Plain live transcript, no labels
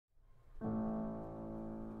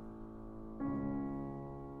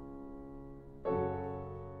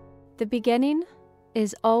The beginning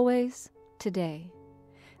is always today.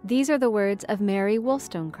 These are the words of Mary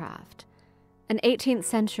Wollstonecraft, an 18th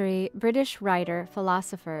century British writer,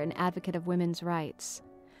 philosopher, and advocate of women's rights.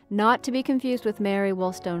 Not to be confused with Mary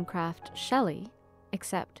Wollstonecraft Shelley,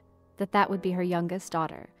 except that that would be her youngest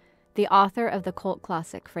daughter, the author of the cult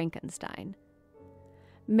classic Frankenstein.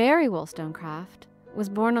 Mary Wollstonecraft was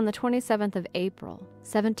born on the 27th of April,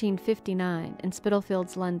 1759, in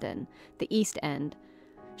Spitalfields, London, the East End.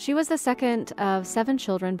 She was the second of 7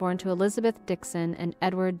 children born to Elizabeth Dixon and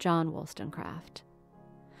Edward John Wollstonecraft.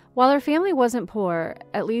 While her family wasn't poor,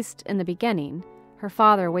 at least in the beginning, her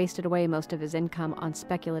father wasted away most of his income on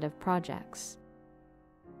speculative projects.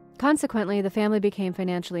 Consequently, the family became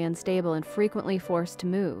financially unstable and frequently forced to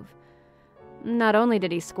move. Not only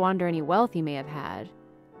did he squander any wealth he may have had,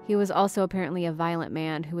 he was also apparently a violent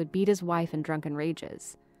man who would beat his wife in drunken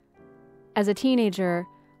rages. As a teenager,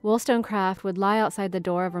 Wollstonecraft would lie outside the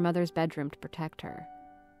door of her mother's bedroom to protect her.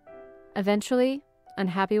 Eventually,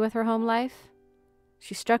 unhappy with her home life,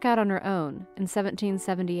 she struck out on her own in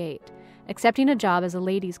 1778, accepting a job as a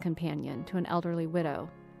lady's companion to an elderly widow.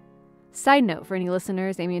 Side note for any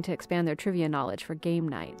listeners aiming to expand their trivia knowledge for game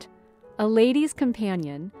night. A lady's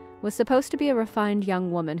companion was supposed to be a refined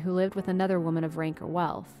young woman who lived with another woman of rank or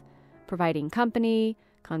wealth, providing company,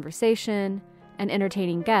 conversation, and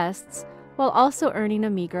entertaining guests, while also earning a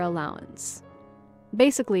meager allowance.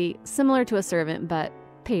 Basically, similar to a servant, but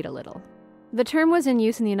paid a little. The term was in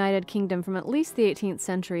use in the United Kingdom from at least the 18th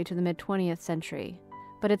century to the mid-20th century,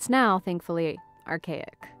 but it's now, thankfully,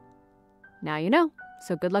 archaic. Now you know,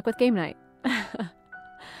 so good luck with game night.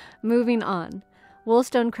 Moving on,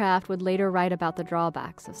 Wollstonecraft would later write about the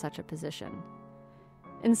drawbacks of such a position.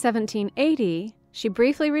 In 1780, she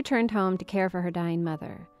briefly returned home to care for her dying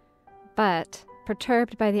mother, but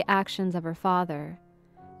perturbed by the actions of her father,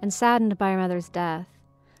 and saddened by her mother's death,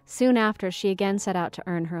 soon after she again set out to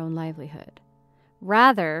earn her own livelihood.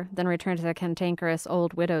 Rather than return to the cantankerous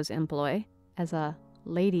old widow's employ as a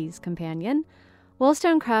lady's companion,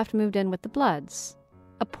 Wollstonecraft moved in with the Bloods,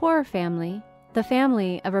 a poor family, the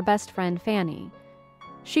family of her best friend Fanny.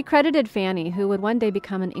 She credited Fanny, who would one day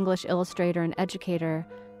become an English illustrator and educator,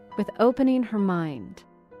 with opening her mind.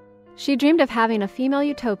 She dreamed of having a female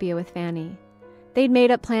utopia with Fanny. They'd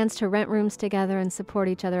made up plans to rent rooms together and support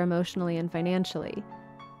each other emotionally and financially.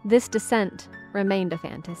 This descent remained a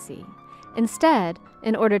fantasy. Instead,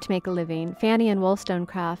 in order to make a living, Fanny and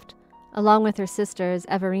Wollstonecraft, along with her sisters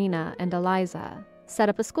Everina and Eliza, set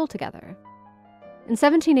up a school together. In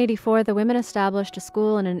 1784, the women established a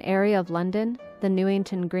school in an area of London, the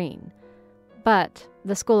Newington Green, but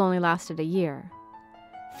the school only lasted a year.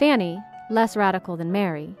 Fanny, less radical than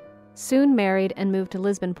Mary, soon married and moved to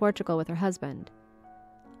Lisbon, Portugal with her husband.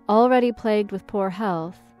 Already plagued with poor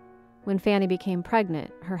health, when Fanny became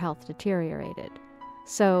pregnant, her health deteriorated.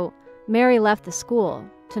 So Mary left the school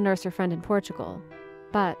to nurse her friend in Portugal,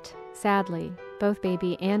 but sadly, both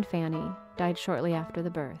baby and Fanny died shortly after the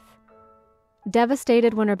birth.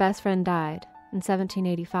 Devastated when her best friend died in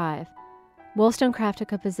 1785, Wollstonecraft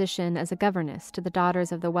took a position as a governess to the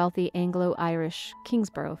daughters of the wealthy Anglo-Irish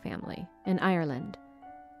Kingsborough family in Ireland.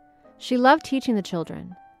 She loved teaching the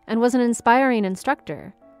children and was an inspiring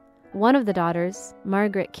instructor. One of the daughters,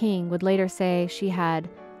 Margaret King, would later say she had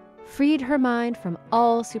freed her mind from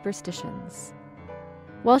all superstitions.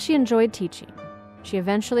 While she enjoyed teaching, she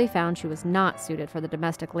eventually found she was not suited for the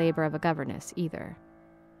domestic labor of a governess either.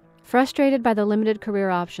 Frustrated by the limited career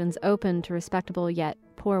options open to respectable yet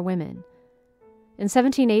poor women, in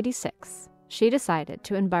 1786, she decided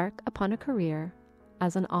to embark upon a career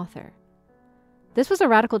as an author. This was a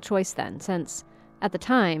radical choice then, since, at the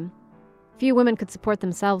time, few women could support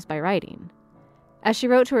themselves by writing. As she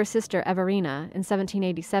wrote to her sister Everina in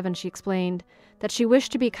 1787, she explained that she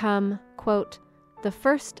wished to become, quote, the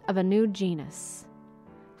first of a new genus.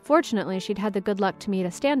 Fortunately, she'd had the good luck to meet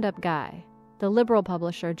a stand-up guy, the liberal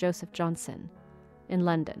publisher Joseph Johnson, in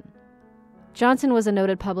London. Johnson was a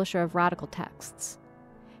noted publisher of radical texts.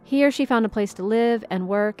 Here she found a place to live and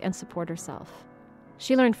work and support herself.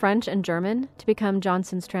 She learned French and German to become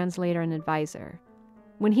Johnson's translator and advisor.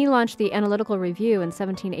 When he launched the Analytical Review in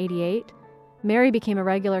 1788, Mary became a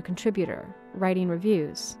regular contributor, writing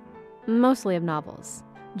reviews, mostly of novels.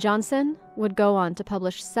 Johnson would go on to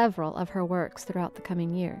publish several of her works throughout the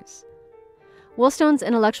coming years. Wollstonecraft's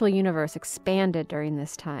intellectual universe expanded during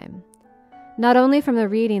this time, not only from the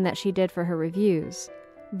reading that she did for her reviews,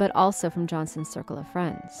 but also from Johnson's circle of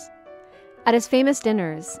friends. At his famous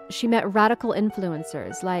dinners, she met radical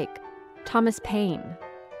influencers like Thomas Paine,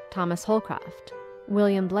 Thomas Holcroft,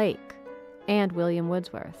 William Blake, and William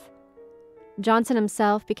Wordsworth. Johnson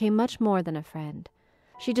himself became much more than a friend.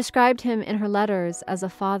 She described him in her letters as a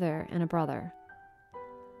father and a brother.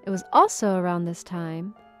 It was also around this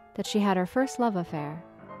time that she had her first love affair.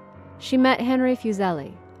 She met Henry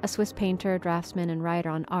Fuseli, a Swiss painter, draftsman, and writer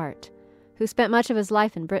on art, who spent much of his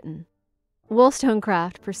life in Britain.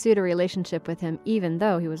 Wollstonecraft pursued a relationship with him even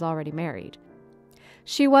though he was already married.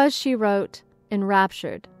 She was, she wrote,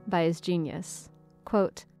 enraptured by his genius.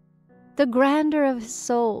 Quote, "The grandeur of his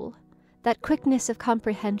soul, that quickness of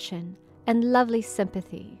comprehension, and lovely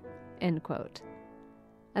sympathy." End quote.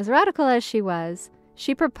 As radical as she was,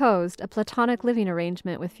 she proposed a platonic living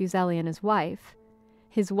arrangement with Fuseli and his wife.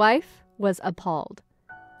 His wife was appalled,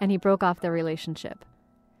 and he broke off their relationship.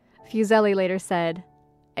 Fuseli later said,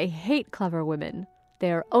 "I hate clever women.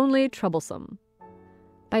 They are only troublesome."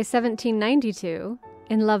 By 1792,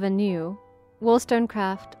 in love anew,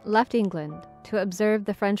 Wollstonecraft left England to observe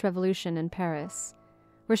the French Revolution in Paris,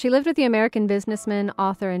 where she lived with the American businessman,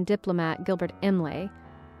 author, and diplomat Gilbert Imlay.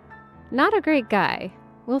 Not a great guy.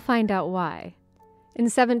 We'll find out why. In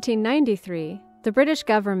 1793, the British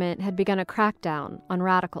government had begun a crackdown on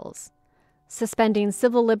radicals, suspending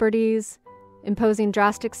civil liberties, imposing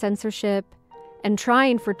drastic censorship, and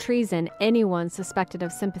trying for treason anyone suspected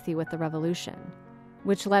of sympathy with the revolution,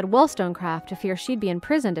 which led Wollstonecraft to fear she'd be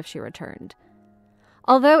imprisoned if she returned.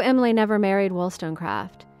 Although Imlay never married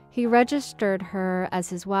Wollstonecraft, he registered her as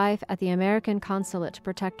his wife at the American consulate to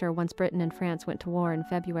protect her once Britain and France went to war in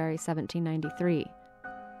February 1793.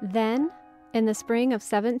 Then, in the spring of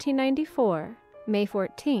 1794, May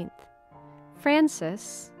 14th,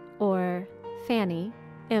 Frances, or Fanny,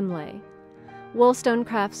 Imlay,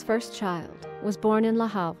 Wollstonecraft's first child, was born in Le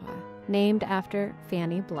Havre, named after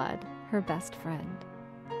Fanny Blood, her best friend.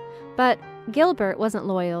 But Gilbert wasn't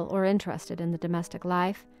loyal or interested in the domestic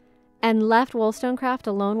life, and left Wollstonecraft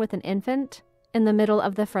alone with an infant in the middle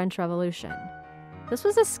of the French Revolution. This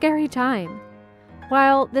was a scary time.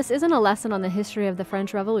 While this isn't a lesson on the history of the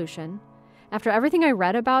French Revolution, after everything I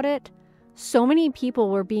read about it, so many people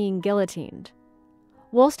were being guillotined.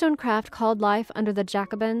 Wollstonecraft called life under the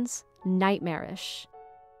Jacobins nightmarish.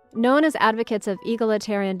 Known as advocates of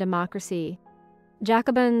egalitarian democracy,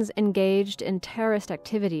 Jacobins engaged in terrorist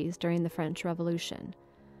activities during the French Revolution.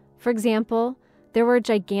 For example, there were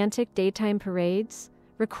gigantic daytime parades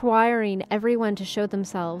requiring everyone to show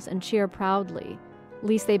themselves and cheer proudly,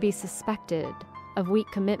 lest they be suspected of weak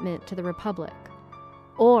commitment to the Republic,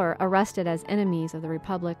 or arrested as enemies of the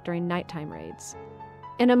Republic during nighttime raids.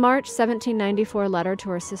 In a March 1794 letter to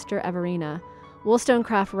her sister Everina,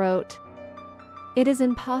 Wollstonecraft wrote, "It is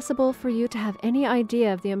impossible for you to have any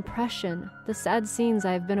idea of the impression the sad scenes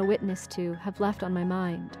I have been a witness to have left on my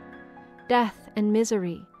mind. Death and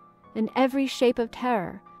misery, and every shape of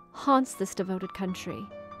terror, haunts this devoted country.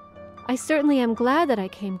 I certainly am glad that I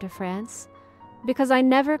came to France, because I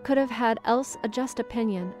never could have had else a just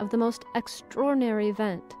opinion of the most extraordinary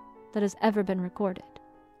event that has ever been recorded."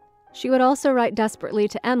 She would also write desperately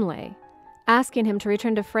to Imlay, asking him to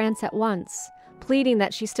return to France at once, pleading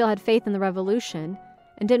that she still had faith in the revolution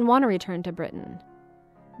and didn't want to return to Britain.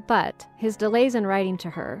 But his delays in writing to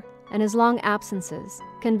her and his long absences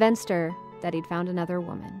convinced her that he'd found another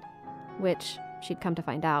woman, which she'd come to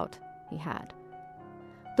find out he had.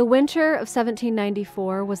 The winter of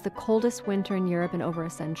 1794 was the coldest winter in Europe in over a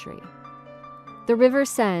century. The River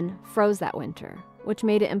Seine froze that winter, which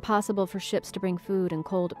made it impossible for ships to bring food and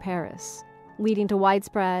coal to Paris, leading to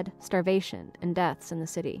widespread starvation and deaths in the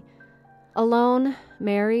city. Alone,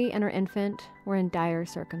 Mary and her infant were in dire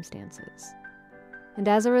circumstances. And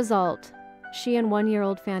as a result, she and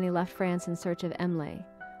one-year-old Fanny left France in search of Imlay,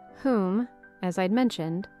 whom, as I'd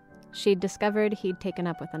mentioned, she'd discovered he'd taken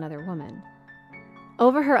up with another woman.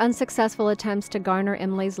 Over her unsuccessful attempts to garner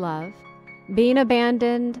Imlay's love, being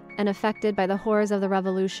abandoned and affected by the horrors of the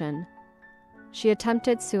Revolution, she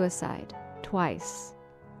attempted suicide twice.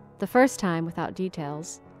 The first time, without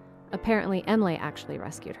details, apparently Imlay actually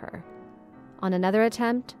rescued her. On another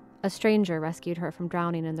attempt, a stranger rescued her from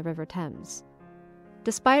drowning in the River Thames.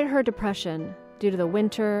 Despite her depression due to the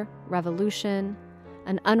winter, revolution,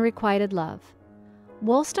 and unrequited love,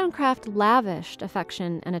 Wollstonecraft lavished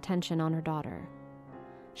affection and attention on her daughter.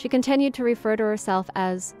 She continued to refer to herself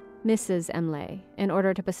as Mrs. Imlay in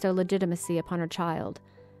order to bestow legitimacy upon her child,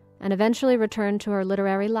 and eventually returned to her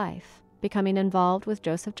literary life, becoming involved with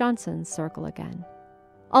Joseph Johnson's circle again.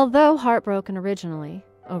 Although heartbroken originally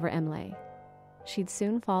over Imlay, she'd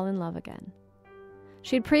soon fall in love again.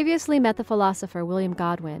 She'd previously met the philosopher William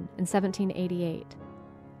Godwin in 1788,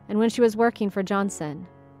 and when she was working for Johnson,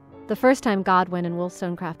 the first time Godwin and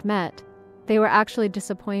Wollstonecraft met, they were actually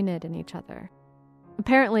disappointed in each other.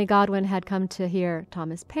 Apparently, Godwin had come to hear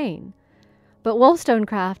Thomas Paine, But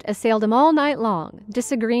Wollstonecraft assailed him all night long,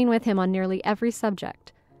 disagreeing with him on nearly every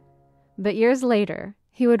subject. But years later,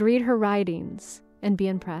 he would read her writings and be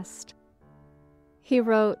impressed. He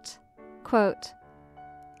wrote, quote,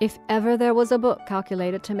 "If ever there was a book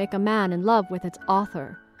calculated to make a man in love with its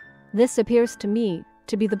author, this appears to me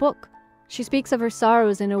to be the book. She speaks of her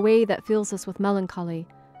sorrows in a way that fills us with melancholy,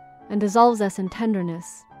 and dissolves us in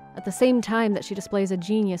tenderness, at the same time that she displays a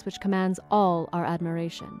genius which commands all our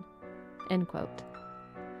admiration." End quote.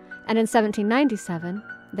 And in 1797,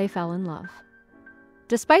 they fell in love.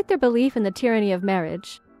 Despite their belief in the tyranny of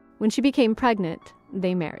marriage, when she became pregnant,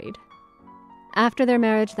 they married. After their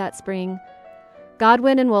marriage that spring,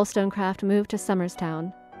 Godwin and Wollstonecraft moved to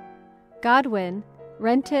Somerstown. Godwin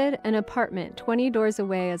rented an apartment 20 doors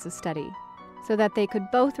away as a study, so that they could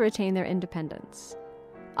both retain their independence,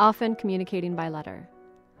 often communicating by letter.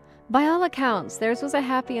 By all accounts, theirs was a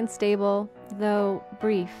happy and stable, though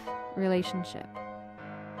brief, relationship.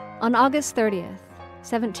 On August 30th,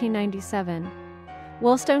 1797,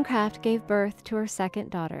 Wollstonecraft gave birth to her second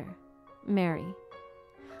daughter, Mary.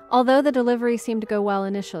 Although the delivery seemed to go well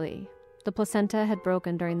initially, the placenta had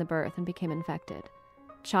broken during the birth and became infected.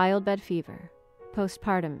 Childbed fever,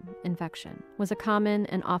 postpartum infection, was a common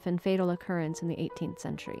and often fatal occurrence in the 18th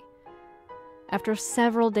century. After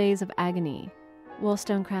several days of agony,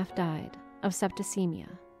 Wollstonecraft died of septicemia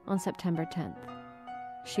on September 10th.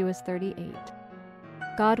 She was 38.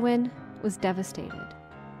 Godwin was devastated.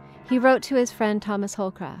 He wrote to his friend Thomas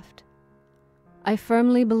Holcraft, "I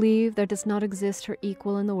firmly believe there does not exist her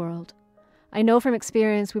equal in the world. I know from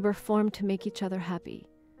experience we were formed to make each other happy.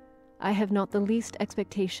 I have not the least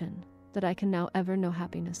expectation that I can now ever know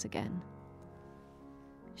happiness again."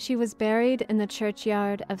 She was buried in the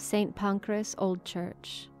churchyard of St. Pancras Old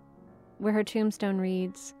Church, where her tombstone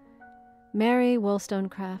reads, "Mary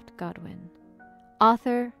Wollstonecraft Godwin,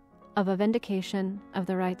 author of A Vindication of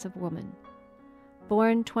the Rights of Woman,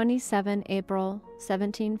 born 27 April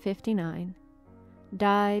 1759,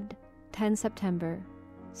 died 10 September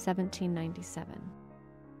 1797.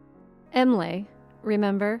 Imlay,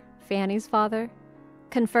 remember, Fanny's father,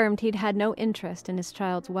 confirmed he'd had no interest in his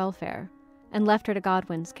child's welfare and left her to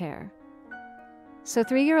Godwin's care. So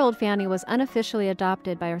 3-year-old Fanny was unofficially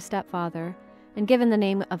adopted by her stepfather and given the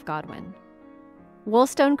name of Godwin.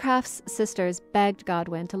 Wollstonecraft's sisters begged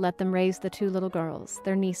Godwin to let them raise the 2 little girls,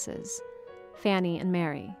 their nieces, Fanny and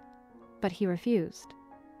Mary, but he refused.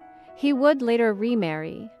 He would later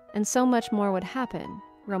remarry, and so much more would happen,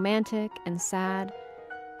 romantic and sad,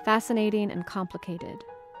 fascinating and complicated.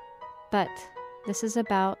 But this is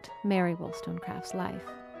about Mary Wollstonecraft's life,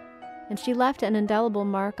 and she left an indelible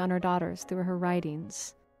mark on her daughters through her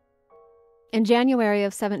writings. In January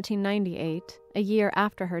of 1798, a year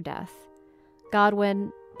after her death,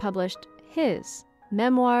 Godwin published his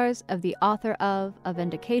Memoirs of the Author of A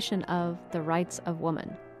Vindication of the Rights of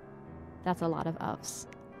Woman. That's a lot of ofs.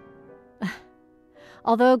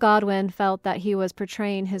 Although Godwin felt that he was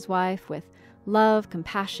portraying his wife with love,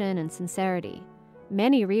 compassion, and sincerity,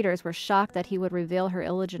 many readers were shocked that he would reveal her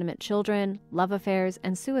illegitimate children, love affairs,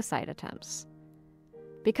 and suicide attempts.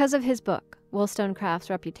 Because of his book, Wollstonecraft's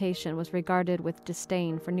reputation was regarded with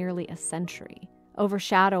disdain for nearly a century,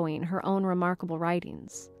 overshadowing her own remarkable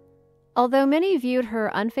writings. Although many viewed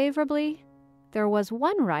her unfavorably, there was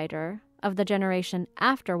one writer of the generation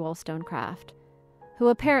after Wollstonecraft who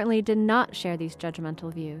apparently did not share these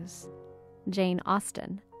judgmental views, Jane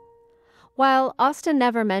Austen. While Austen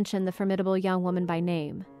never mentioned the formidable young woman by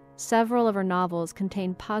name, several of her novels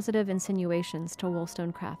contain positive insinuations to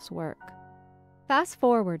Wollstonecraft's work.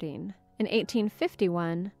 Fast-forwarding, in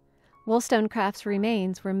 1851, Wollstonecraft's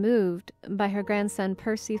remains were moved by her grandson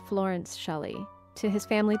Percy Florence Shelley to his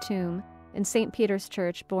family tomb in St. Peter's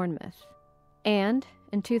Church, Bournemouth. And,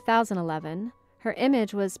 in 2011, her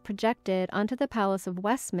image was projected onto the Palace of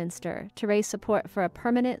Westminster to raise support for a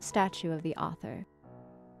permanent statue of the author.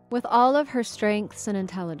 With all of her strengths and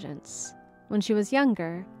intelligence, when she was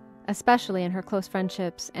younger, especially in her close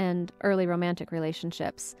friendships and early romantic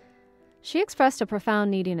relationships, she expressed a profound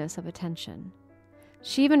neediness of attention.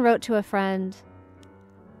 She even wrote to a friend,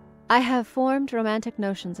 "I have formed romantic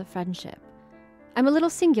notions of friendship. I'm a little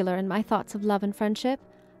singular in my thoughts of love and friendship.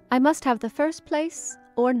 I must have the first place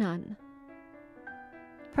or none."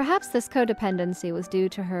 Perhaps this codependency was due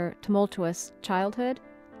to her tumultuous childhood.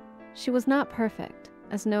 She was not perfect,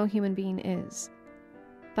 as no human being is.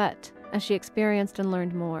 But as she experienced and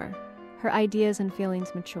learned more, her ideas and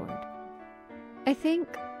feelings matured. I think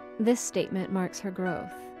this statement marks her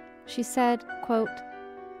growth. She said, quote,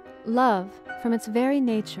 "Love, from its very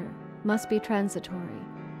nature, must be transitory.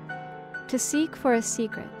 To seek for a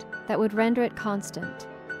secret that would render it constant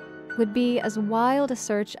would be as wild a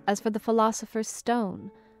search as for the philosopher's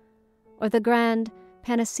stone or the grand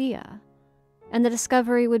panacea, and the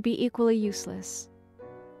discovery would be equally useless,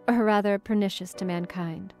 or rather pernicious to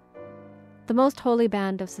mankind. The most holy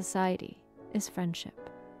band of society is friendship."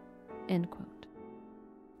 End quote.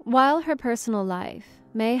 While her personal life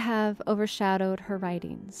may have overshadowed her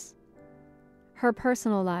writings, her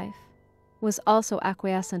personal life was also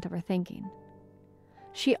acquiescent of her thinking.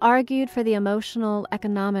 She argued for the emotional,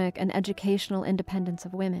 economic, and educational independence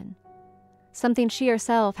of women, something she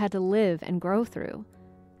herself had to live and grow through.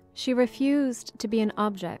 She refused to be an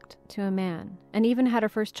object to a man, and even had her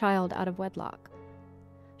first child out of wedlock.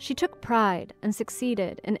 She took pride and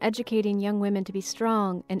succeeded in educating young women to be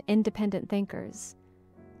strong and independent thinkers.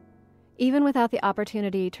 Even without the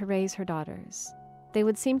opportunity to raise her daughters, they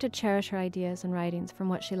would seem to cherish her ideas and writings from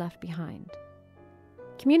what she left behind.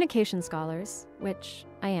 Communication scholars, which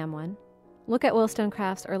I am one, look at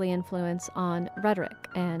Wollstonecraft's early influence on rhetoric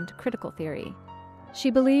and critical theory.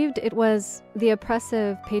 She believed it was the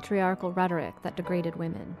oppressive patriarchal rhetoric that degraded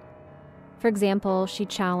women. For example, she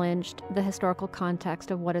challenged the historical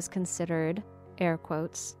context of what is considered, air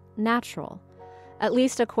quotes, natural, at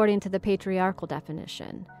least according to the patriarchal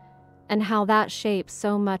definition, and how that shapes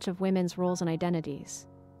so much of women's roles and identities,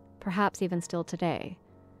 perhaps even still today.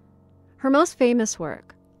 Her most famous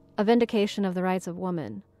work, A Vindication of the Rights of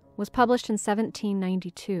Woman, was published in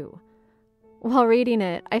 1792. While reading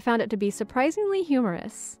it, I found it to be surprisingly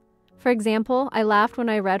humorous. For example, I laughed when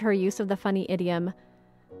I read her use of the funny idiom,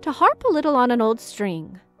 "to harp a little on an old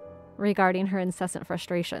string," regarding her incessant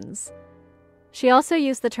frustrations. She also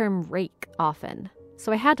used the term rake often,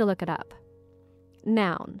 so I had to look it up.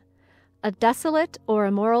 Noun: a desolate or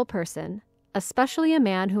immoral person, especially a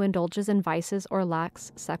man who indulges in vices or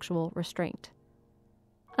lacks sexual restraint.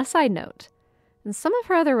 A side note, in some of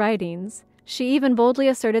her other writings, she even boldly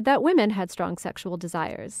asserted that women had strong sexual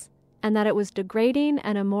desires, and that it was degrading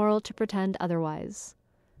and immoral to pretend otherwise.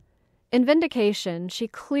 In Vindication, she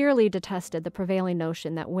clearly detested the prevailing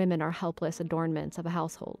notion that women are helpless adornments of a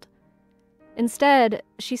household. Instead,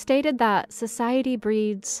 she stated that society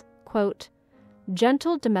breeds, quote,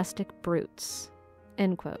 "gentle domestic brutes,"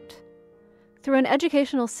 end quote. Through an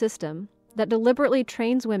educational system that deliberately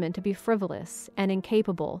trains women to be frivolous and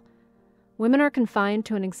incapable, women are confined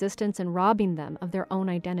to an existence in robbing them of their own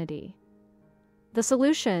identity. The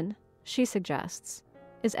solution, she suggests,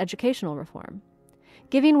 is educational reform,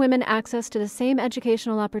 giving women access to the same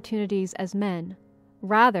educational opportunities as men,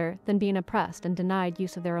 rather than being oppressed and denied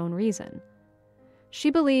use of their own reason. She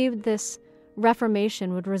believed this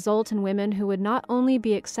reformation would result in women who would not only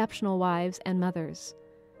be exceptional wives and mothers,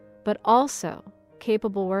 but also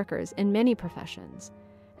capable workers in many professions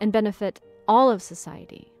and benefit all of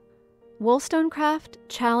society. Wollstonecraft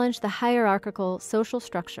challenged the hierarchical social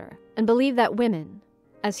structure and believed that women,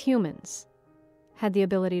 as humans, had the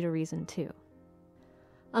ability to reason too.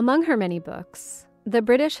 Among her many books, the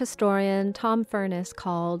British historian Tom Furness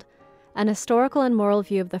called An Historical and Moral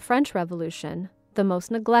View of the French Revolution the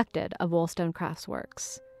most neglected of Wollstonecraft's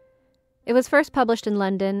works. It was first published in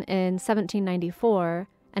London in 1794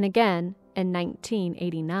 and again in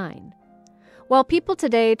 1989. While people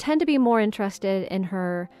today tend to be more interested in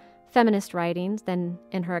her feminist writings than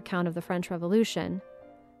in her account of the French Revolution,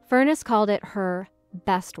 Furness called it her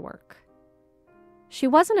best work. She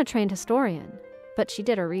wasn't a trained historian, but she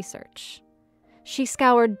did her research. She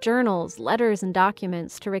scoured journals, letters, and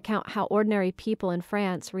documents to recount how ordinary people in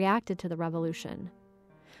France reacted to the revolution.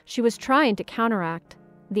 She was trying to counteract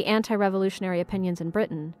the anti-revolutionary opinions in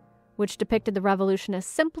Britain, which depicted the revolution as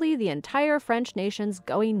simply the entire French nation's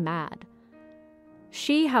going mad.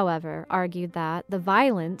 She, however, argued that the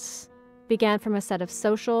violence began from a set of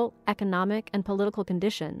social, economic, and political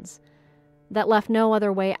conditions that left no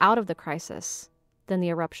other way out of the crisis than the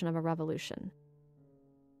eruption of a revolution.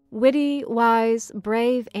 Witty, wise,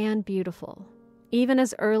 brave, and beautiful, even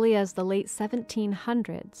as early as the late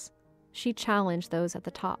 1700s, she challenged those at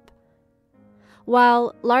the top.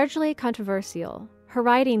 While largely controversial, her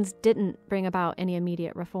writings didn't bring about any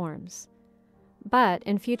immediate reforms. But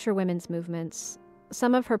in future women's movements,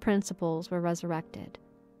 some of her principles were resurrected.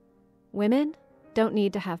 Women don't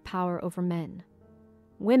need to have power over men.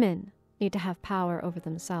 Women need to have power over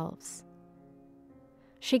themselves.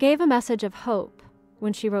 She gave a message of hope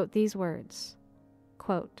when she wrote these words,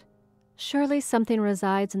 quote, "Surely something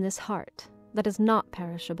resides in this heart that is not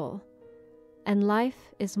perishable, and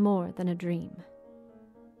life is more than a dream."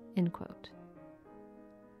 End quote.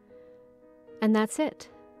 And that's it.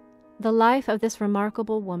 The life of this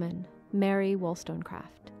remarkable woman, Mary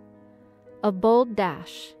Wollstonecraft. A bold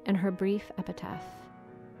dash in her brief epitaph.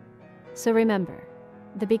 So remember,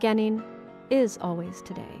 the beginning is always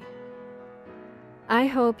today. I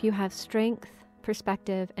hope you have strength,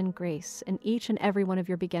 perspective, and grace in each and every one of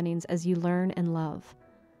your beginnings as you learn and love.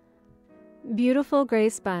 Beautiful Gray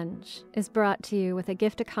Sponge is brought to you with a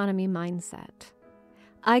gift economy mindset.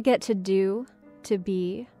 I get to do, to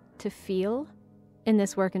be, to feel in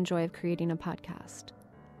this work and joy of creating a podcast.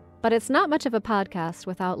 But it's not much of a podcast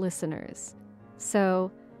without listeners.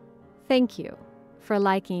 So thank you for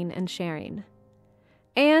liking and sharing.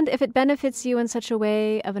 And if it benefits you in such a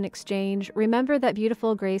way of an exchange, remember that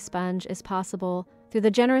Beautiful Gray Sponge is possible through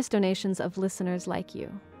the generous donations of listeners like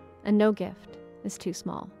you, and no gift is too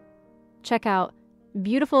small. Check out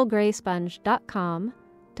beautifulgraysponge.com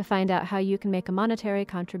to find out how you can make a monetary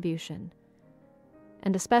contribution.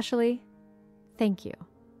 And especially, thank you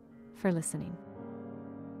for listening.